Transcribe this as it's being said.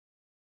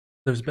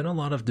There's been a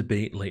lot of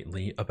debate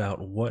lately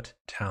about what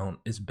talent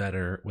is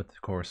better with the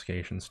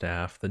Coruscation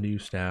staff, the new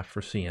staff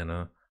for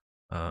Sienna,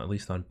 at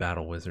least on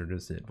Battle Wizard.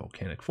 Is it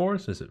Volcanic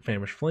Force? Is it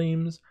Famished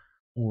Flames?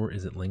 Or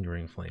is it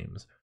Lingering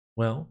Flames?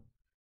 Well,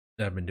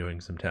 I've been doing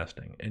some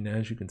testing, and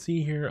as you can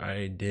see here,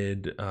 I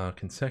did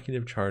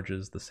consecutive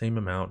charges, the same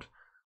amount,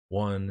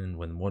 one, and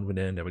when one would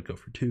end, I would go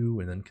for two,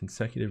 and then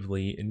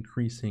consecutively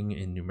increasing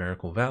in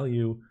numerical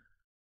value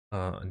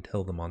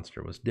until the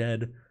monster was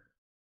dead.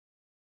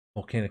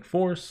 Volcanic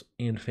Force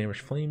and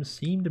Famished Flames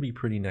seem to be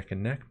pretty neck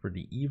and neck,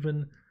 pretty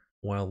even,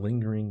 while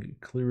Lingering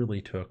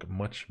clearly took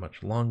much,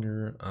 much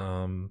longer,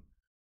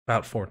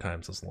 about 4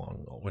 times as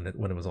long when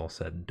it was all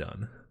said and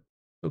done.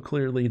 So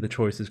clearly the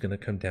choice is going to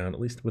come down, at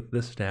least with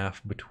this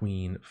staff,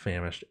 between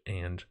Famished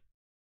and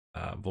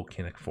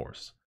Volcanic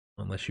Force,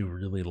 unless you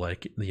really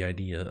like the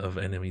idea of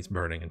enemies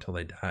burning until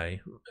they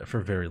die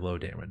for very low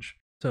damage.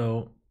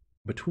 So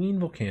between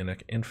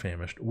Volcanic and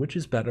Famished, which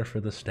is better for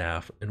the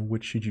staff and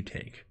which should you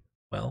take?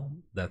 Well,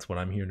 that's what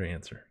I'm here to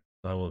answer.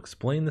 So I will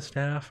explain the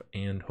staff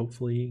and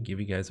hopefully give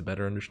you guys a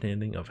better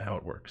understanding of how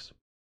it works.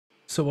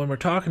 So when we're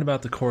talking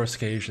about the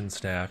Coruscation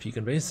staff, you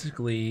can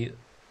basically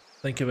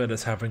think of it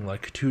as having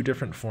like 2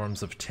 different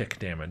forms of tick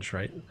damage,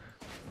 right?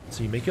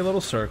 So you make your little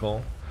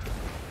circle,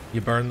 you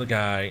burn the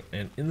guy,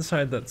 and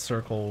inside that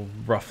circle,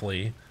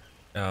 roughly,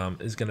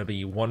 is going to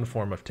be 1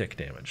 form of tick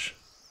damage.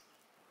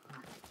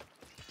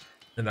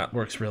 And that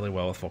works really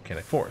well with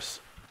Volcanic Force.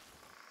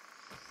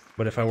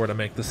 But if I were to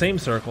make the same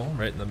circle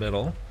right in the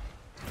middle,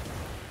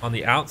 on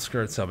the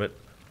outskirts of it,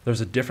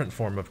 there's a different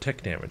form of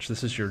tick damage.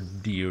 This is your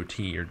DOT,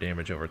 or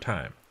damage over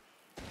time.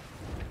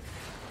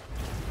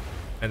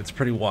 And it's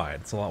pretty wide.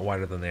 It's a lot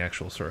wider than the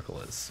actual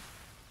circle is.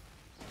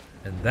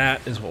 And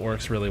that is what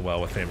works really well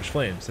with Famished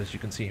Flames. As you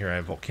can see here, I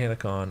have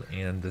Volcanic on,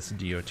 and this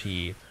DOT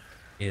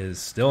is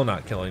still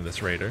not killing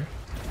this raider.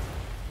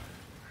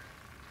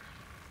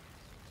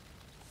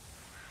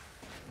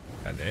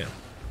 God damn.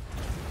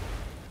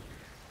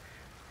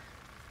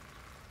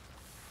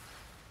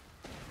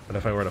 But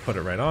if I were to put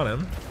it right on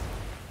him,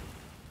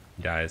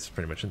 he dies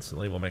pretty much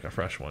instantly. We'll make a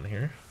fresh one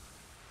here.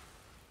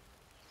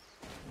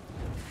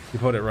 You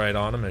put it right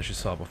on him, as you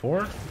saw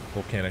before.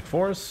 Volcanic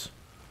Force.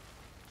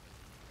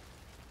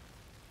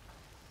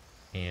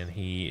 And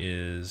he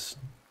is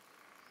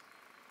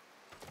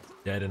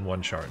dead in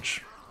 1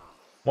 charge.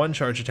 1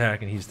 charge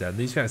attack and he's dead.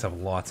 These guys have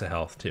lots of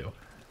health too.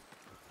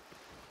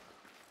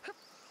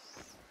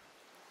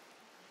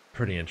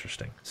 Pretty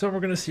interesting. So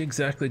we're going to see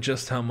exactly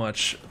just how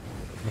much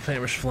the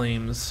Famished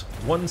Flames,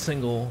 1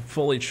 single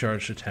fully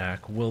charged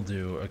attack, will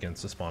do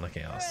against the Spawn of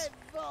Chaos.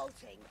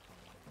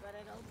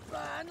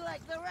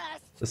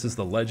 This is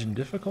the Legend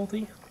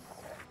difficulty.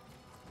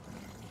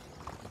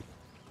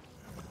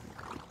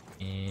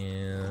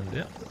 And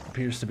yeah,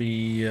 appears to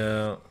be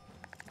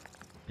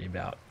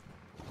about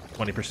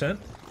 20%,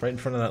 right in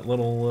front of that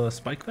little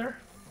spike there.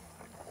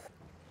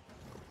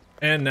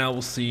 And now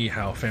we'll see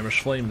how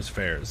Famished Flames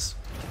fares.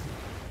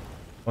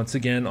 Once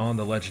again, on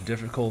the Legend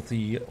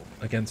difficulty,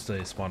 against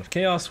a Spawn of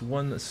Chaos,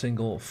 1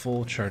 single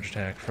full charge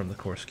attack from the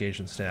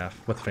Coruscation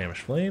staff with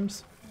Famished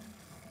Flames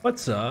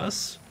puts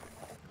us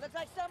looks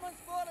like someone's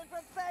fallen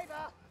from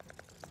favor.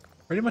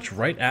 pretty much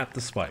right at the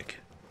spike.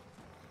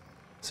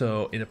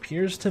 So it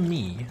appears to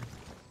me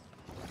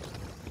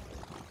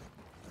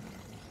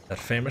that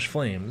Famished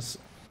Flames,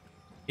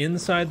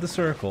 inside the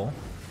circle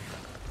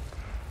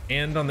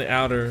and on the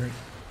outer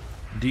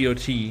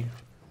DOT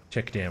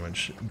tick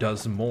damage,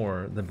 does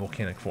more than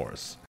Volcanic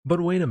Force.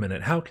 But wait a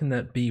minute, how can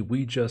that be?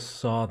 We just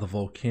saw the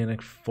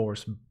Volcanic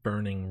Force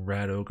burning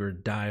Rat Ogre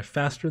die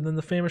faster than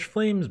the Famished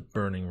Flames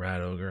burning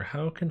Rat Ogre.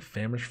 How can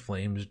Famished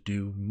Flames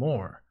do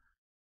more?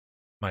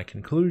 My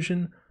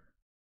conclusion,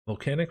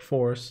 Volcanic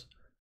Force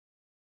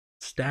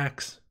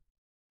stacks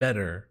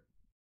better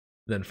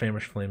than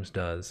Famished Flames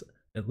does,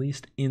 at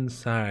least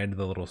inside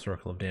the little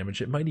circle of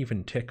damage. It might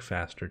even tick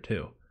faster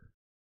too.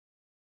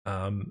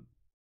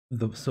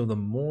 So the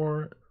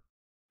more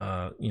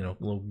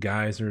little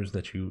geysers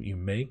that you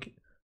make,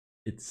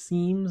 it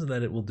seems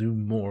that it will do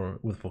more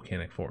with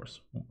Volcanic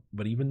Force.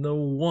 But even though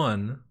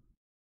 1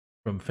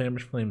 from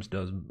Famished Flames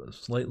does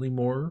slightly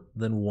more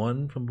than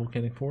 1 from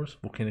Volcanic Force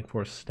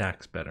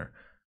stacks better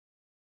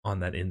on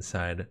that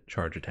inside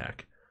charge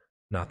attack,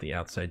 not the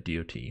outside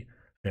DOT.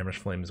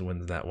 Famished Flames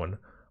wins that one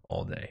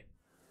all day.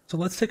 So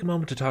let's take a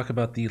moment to talk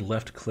about the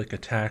left click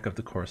attack of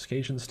the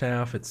Coruscation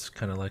staff. It's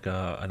kind of like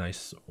a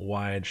nice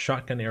wide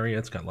shotgun area.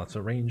 It's got lots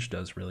of range,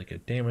 does really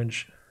good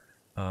damage.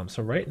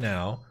 So right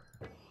now,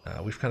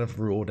 we've kind of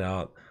ruled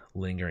out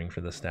Lingering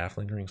for the staff.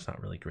 Lingering's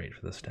not really great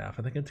for the staff.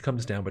 I think it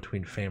comes down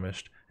between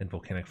Famished and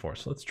Volcanic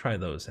Force. So let's try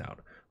those out.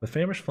 With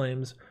Famished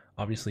Flames,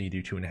 obviously you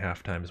do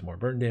 2.5 times more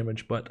burn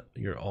damage, but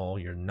all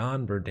your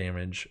non-burn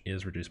damage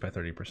is reduced by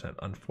 30%.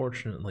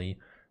 Unfortunately,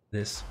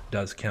 this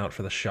does count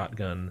for the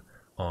shotgun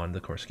on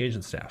the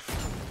Coruscation staff.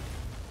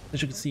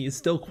 As you can see, it's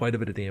still quite a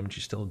bit of damage.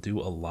 You still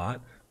do a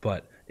lot,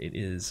 but it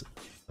is,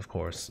 of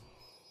course,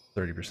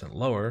 30%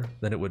 lower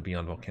than it would be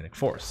on Volcanic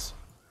Force.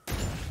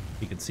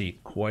 You can see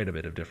quite a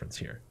bit of difference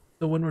here.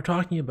 So when we're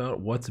talking about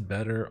what's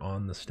better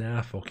on the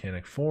staff,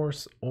 Volcanic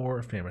Force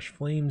or Famished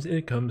Flames,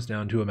 it comes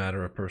down to a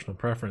matter of personal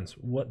preference.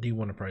 What do you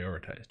want to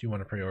prioritize? Do you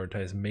want to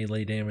prioritize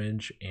melee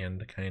damage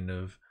and kind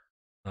of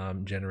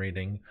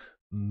generating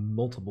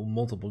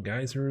multiple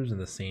geysers in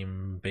the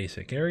same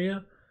basic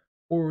area?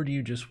 Or do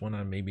you just want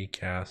to maybe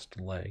cast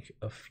like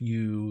a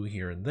few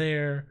here and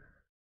there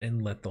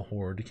and let the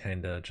horde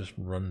kind of just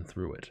run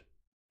through it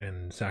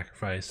and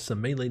sacrifice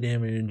some melee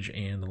damage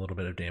and a little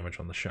bit of damage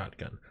on the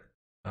shotgun?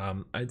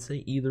 I'd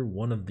say either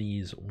one of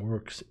these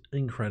works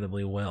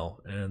incredibly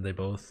well, and they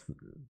both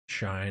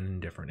shine in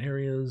different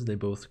areas. They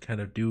both kind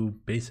of do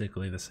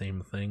basically the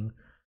same thing.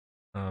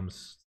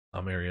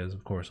 Some areas,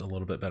 of course, a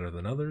little bit better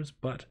than others,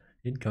 but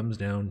it comes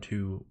down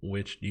to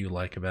which do you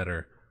like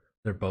better.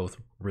 They're both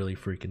really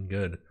freaking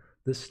good.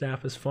 This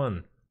staff is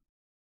fun.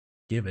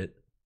 Give it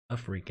a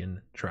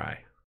freaking try.